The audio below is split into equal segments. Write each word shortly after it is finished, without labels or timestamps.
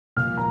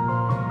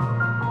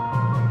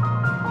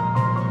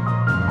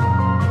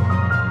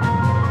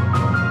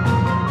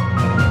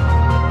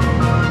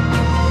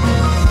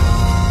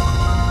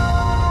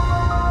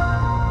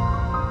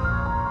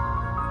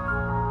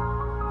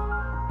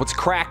What's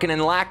cracking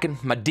and lacking?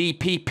 My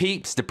DP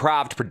peeps,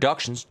 Deprived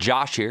Productions,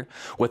 Josh here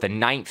with a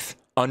 9th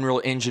Unreal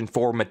Engine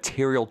 4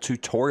 material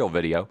tutorial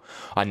video.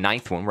 A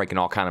 9th one, making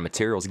all kind of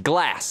materials.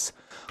 Glass.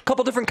 A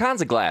couple different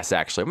kinds of glass,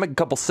 actually. I'll make a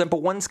couple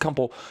simple ones,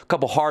 couple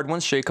hard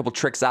ones, show you a couple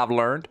tricks I've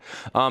learned.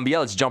 But yeah,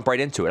 let's jump right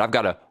into it. I've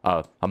got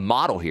a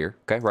model here,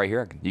 okay, right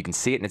here. You can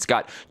see it, and it's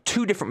got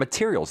 2 different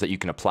materials that you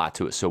can apply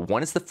to it. So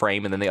one is the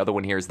frame, and then the other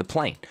one here is the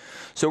plane.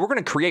 So we're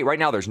going to create, right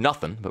now there's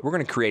nothing, but we're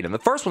going to create them. The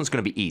first one's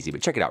going to be easy,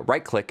 but check it out.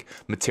 Right-click,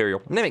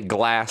 material, name it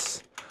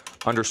glass.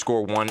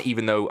 _1,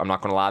 even though I'm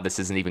not going to lie, this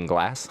isn't even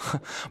glass.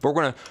 But we're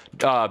going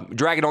to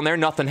drag it on there.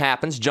 Nothing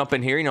happens. Jump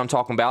in here. You know what I'm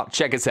talking about.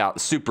 Check this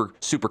out. Super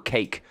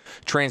cake.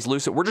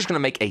 Translucent. We're just going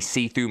to make a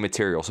see-through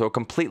material. So a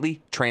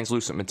completely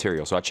translucent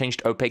material. So I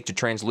changed opaque to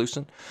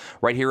translucent.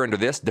 Right here under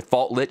this,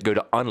 default lit, go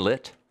to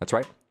unlit. That's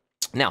right.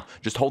 Now,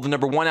 just hold the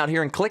number 1 out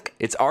here and click.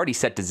 It's already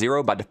set to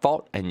 0 by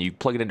default, and you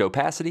plug it into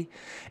opacity,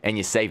 and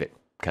you save it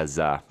because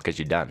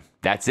you're done.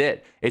 That's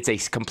it. It's a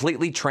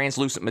completely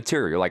translucent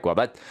material. You're like, well,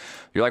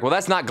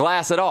 that's not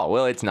glass at all.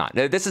 Well, it's not.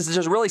 This is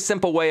just a really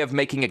simple way of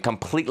making a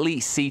completely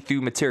see-through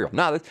material.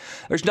 No,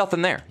 there's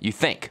nothing there, you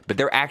think, but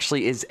there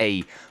actually is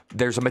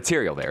there's a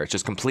material there. It's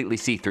just completely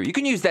see-through. You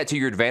can use that to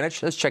your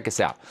advantage. Let's check this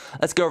out.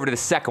 Let's go over to the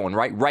second one,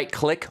 right?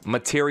 Right-click,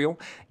 material,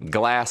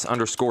 glass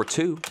 _2.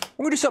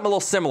 We're gonna do something a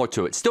little similar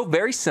to it. Still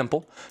very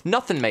simple,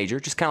 nothing major,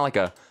 just kind of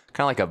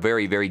like a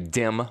very, very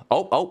dim,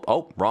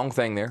 wrong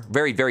thing there.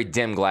 Very, very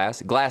dim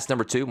glass. Glass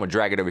number 2, I'm gonna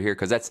drag it over here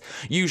because that's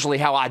usually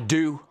how I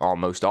do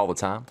almost all the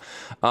time.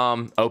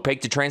 Opaque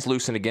to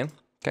translucent again,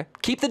 okay?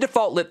 Keep the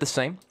default lit the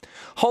same.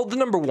 Hold the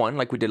number 1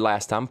 like we did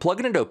last time,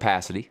 plug it into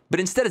opacity, but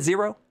instead of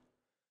 0,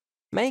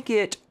 make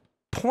it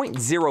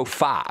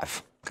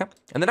 0.05, okay?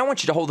 And then I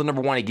want you to hold the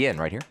number 1 again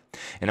right here,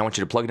 and I want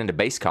you to plug it into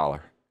base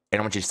color, and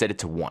I want you to set it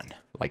to 1,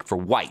 like for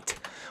white.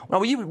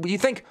 Well, you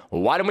think,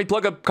 well, why don't we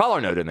plug a color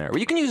node in there? Well,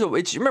 you can use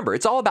it. Remember,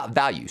 it's all about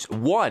values.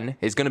 1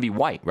 is going to be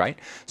white, right?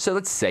 So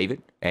let's save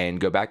it and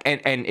go back.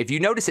 And if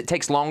you notice it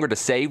takes longer to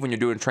save when you're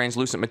doing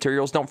translucent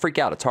materials, don't freak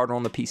out. It's harder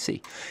on the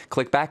PC.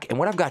 Click back, and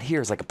what I've got here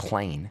is like a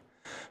plane,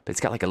 but it's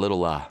got like a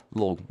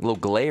little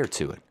glare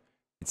to it.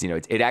 It's,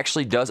 it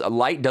actually does, a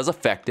light does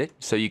affect it,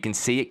 so you can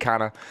see it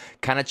kind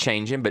of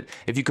changing. But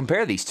if you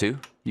compare these two,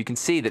 you can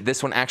see that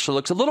this one actually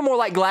looks a little more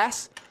like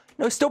glass.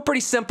 It's still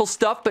pretty simple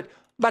stuff, but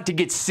about to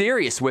get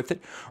serious with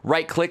it.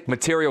 Right-click,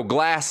 material,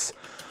 glass,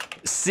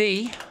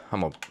 C.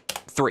 I'm a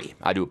 3.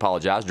 I do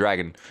apologize. Drag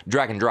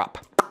and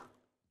drop.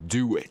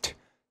 Do it.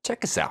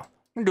 Check this out.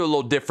 I'm gonna do a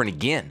little different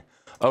again.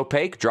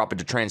 Opaque, drop it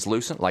to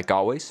translucent, like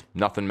always.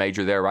 Nothing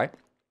major there, right?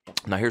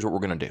 Now here's what we're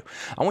gonna do.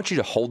 I want you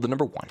to hold the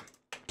number 1,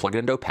 plug it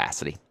into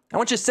opacity. I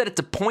want you to set it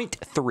to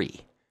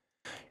 0.3.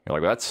 You're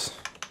like, well, that's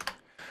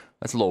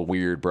a little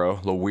weird, bro. A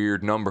little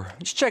weird number.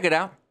 Just check it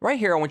out. Right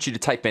here, I want you to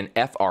type in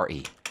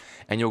FRE.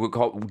 And you'll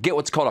get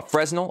what's called a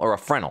Fresnel or a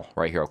Fresnel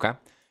right here, okay?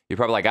 You're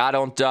probably like, I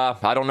don't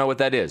know what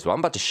that is. Well,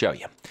 I'm about to show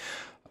you.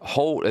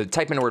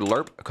 Type in the word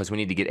lerp because we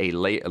need to get a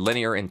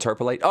linear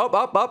interpolate.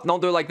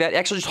 Don't do it like that.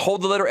 Actually, just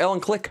hold the letter L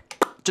and click,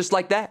 just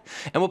like that.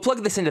 And we'll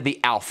plug this into the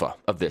alpha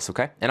of this,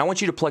 okay? And I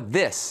want you to plug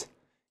this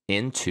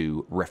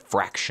into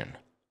refraction.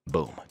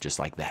 Boom, just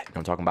like that. You know what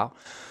I'm talking about?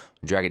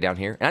 Drag it down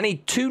here. And I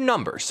need 2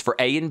 numbers for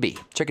A and B.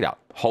 Check it out.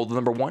 Hold the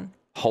number 1,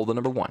 hold the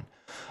number 1.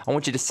 I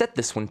want you to set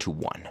this one to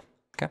 1.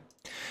 Okay.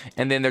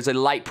 And then there's a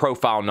light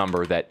profile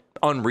number that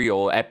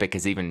Unreal Epic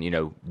has even,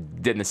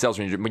 did in the cells.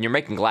 When you're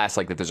making glass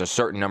like that, there's a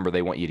certain number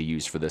they want you to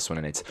use for this one,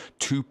 and it's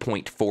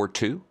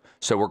 2.42.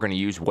 So we're going to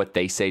use what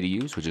they say to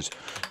use, which is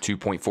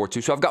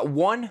 2.42. So I've got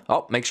 1.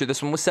 Oh, make sure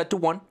this one was set to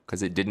 1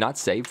 because it did not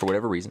save for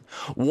whatever reason.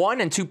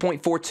 1 and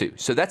 2.42.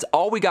 So that's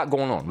all we got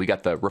going on. We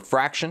got the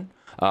refraction,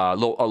 a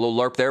little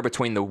lerp there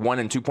between the 1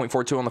 and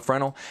 2.42 on the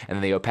frontal, and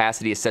then the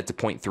opacity is set to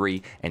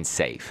 0.3 and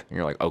save. And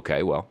you're like,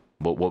 okay, well,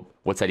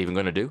 what's that even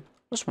going to do?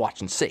 Let's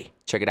watch and see.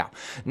 Check it out.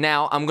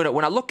 Now,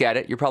 when I look at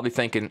it, you're probably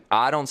thinking,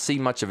 I don't see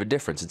much of a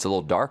difference. It's a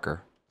little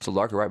darker. It's a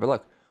little darker, right? But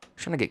look, I'm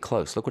trying to get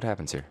close. Look what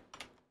happens here.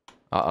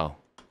 Uh-oh.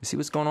 You see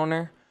what's going on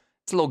there?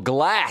 It's a little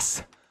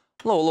glass.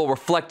 A little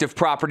reflective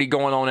property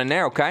going on in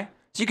there, okay?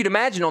 So you could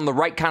imagine on the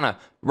right kind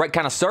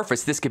of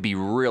surface, this could be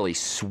really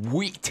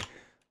sweet.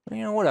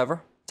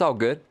 Whatever. It's all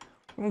good.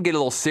 I'm going to get a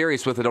little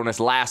serious with it on this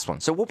last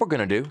one. So what we're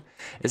going to do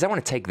is I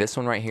want to take this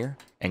one right here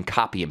and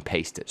copy and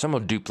paste it. So I'm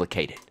going to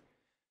duplicate it.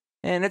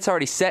 And it's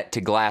already set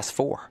to glass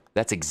 4.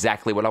 That's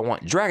exactly what I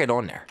want. Drag it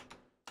on there.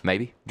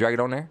 Maybe. Drag it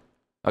on there.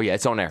 Oh, yeah,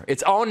 it's on there.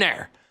 It's on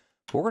there.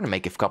 But we're going to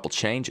make a couple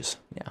changes.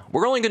 Yeah.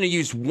 We're only going to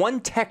use 1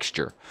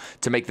 texture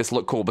to make this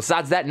look cool.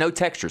 Besides that, no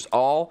textures.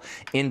 All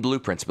in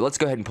blueprints. But let's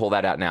go ahead and pull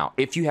that out now.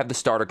 If you have the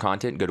starter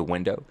content, go to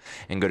Window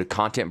and go to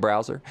Content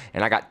Browser.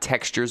 And I got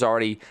textures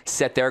already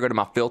set there. Go to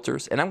my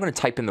filters. And I'm going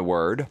to type in the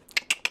word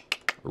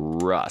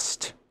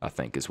Rust, I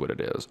think is what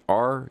it is.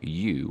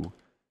 R-U-S-T.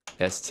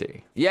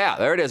 Yeah,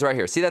 there it is right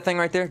here. See that thing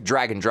right there?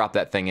 Drag and drop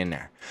that thing in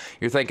there.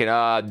 You're thinking,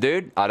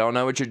 dude, I don't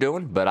know what you're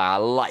doing, but I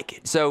like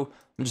it. So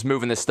I'm just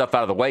moving this stuff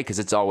out of the way because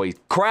it's always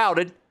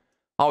crowded.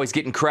 Always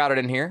getting crowded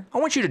in here. I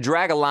want you to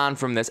drag a line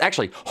from this.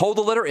 Actually, hold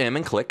the letter M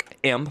and click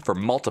M for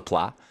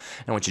multiply.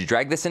 And I want you to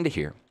drag this into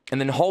here. And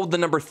then hold the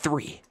number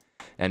 3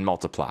 and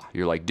multiply.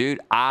 You're like,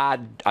 dude, I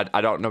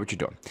don't know what you're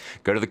doing.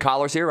 Go to the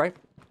collars here, right?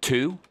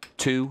 2,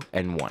 2,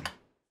 and 1.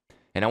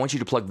 And I want you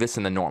to plug this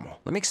in the normal.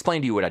 Let me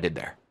explain to you what I did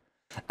there.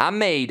 I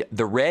made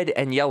the red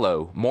and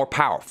yellow more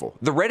powerful.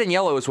 The red and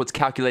yellow is what's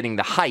calculating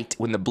the height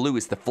when the blue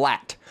is the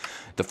flat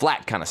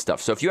kind of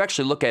stuff. So if you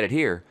actually look at it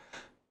here,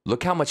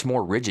 look how much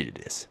more rigid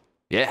it is.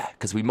 Yeah,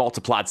 because we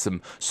multiplied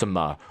some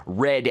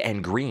red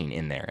and green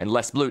in there and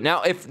less blue.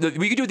 Now,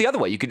 we could do it the other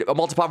way. You could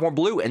multiply more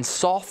blue and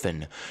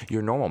soften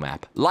your normal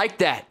map. Like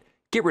that.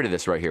 Get rid of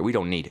this right here. We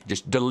don't need it.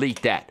 Just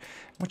delete that.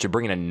 I want you to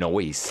bring in a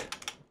noise.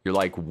 You're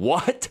like,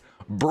 what?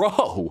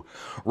 Bro,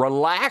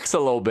 relax a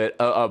little bit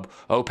of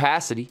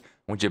opacity.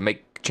 I want you to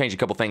change a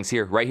couple things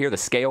here. Right here, the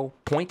scale,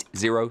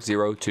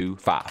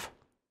 0.0025.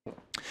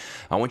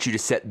 I want you to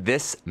set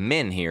this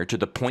min here to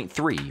the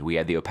 0.3. We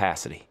had the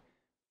opacity.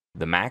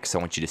 The max, I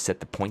want you to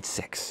set the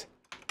 0.6.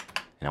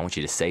 And I want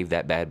you to save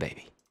that bad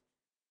baby.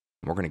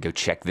 And we're going to go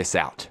check this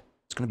out.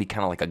 It's going to be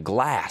kind of like a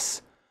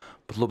glass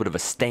with a little bit of a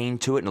stain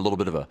to it and a little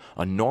bit of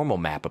a normal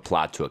map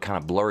applied to it, kind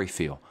of blurry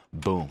feel.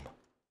 Boom.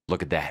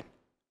 Look at that.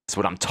 That's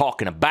what I'm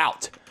talking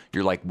about.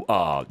 You're like,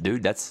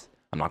 dude, I'm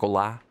not going to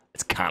lie,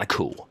 it's kind of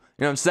cool.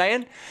 You know what I'm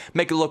saying?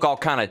 Make it look all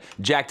kind of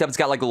jacked up. It's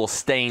got like a little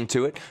stain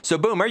to it. So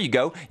boom, there you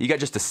go. You got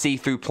just a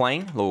see-through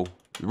plane, a little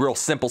real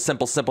simple,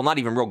 not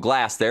even real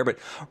glass there, but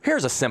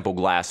here's a simple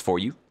glass for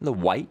you. The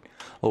white,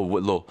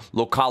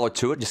 little collar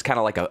to it, just kind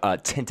of like a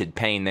tinted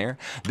pane there.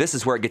 This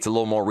is where it gets a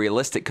little more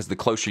realistic because the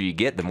closer you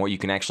get, the more you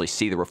can actually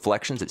see the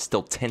reflections. It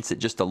still tints it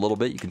just a little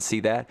bit. You can see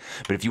that.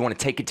 But if you want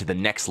to take it to the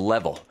next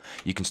level,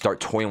 you can start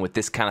toying with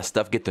this kind of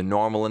stuff. Get the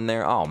normal in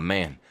there. Oh,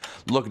 man.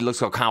 Look, it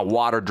looks like kind of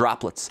water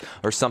droplets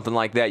or something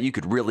like that. You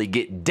could really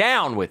get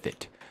down with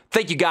it.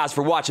 Thank you guys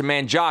for watching,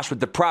 man. Josh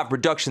with DepriveD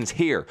Productions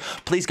here.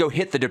 Please go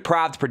hit the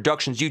DepriveD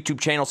Productions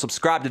YouTube channel,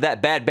 subscribe to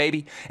that bad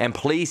baby, and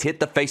please hit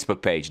the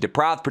Facebook page.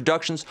 DepriveD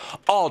Productions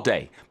all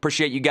day.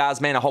 Appreciate you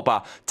guys, man. I hope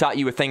I taught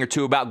you a thing or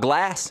two about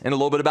glass and a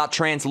little bit about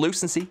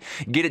translucency.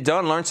 Get it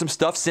done, learn some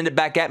stuff, send it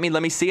back at me.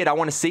 Let me see it. I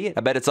want to see it. I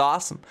bet it's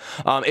awesome.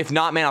 If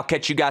not, man, I'll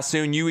catch you guys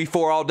soon.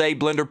 UE4 all day,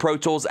 Blender, Pro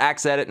Tools,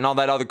 Axe Edit, and all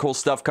that other cool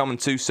stuff coming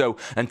too. So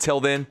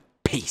until then,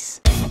 peace.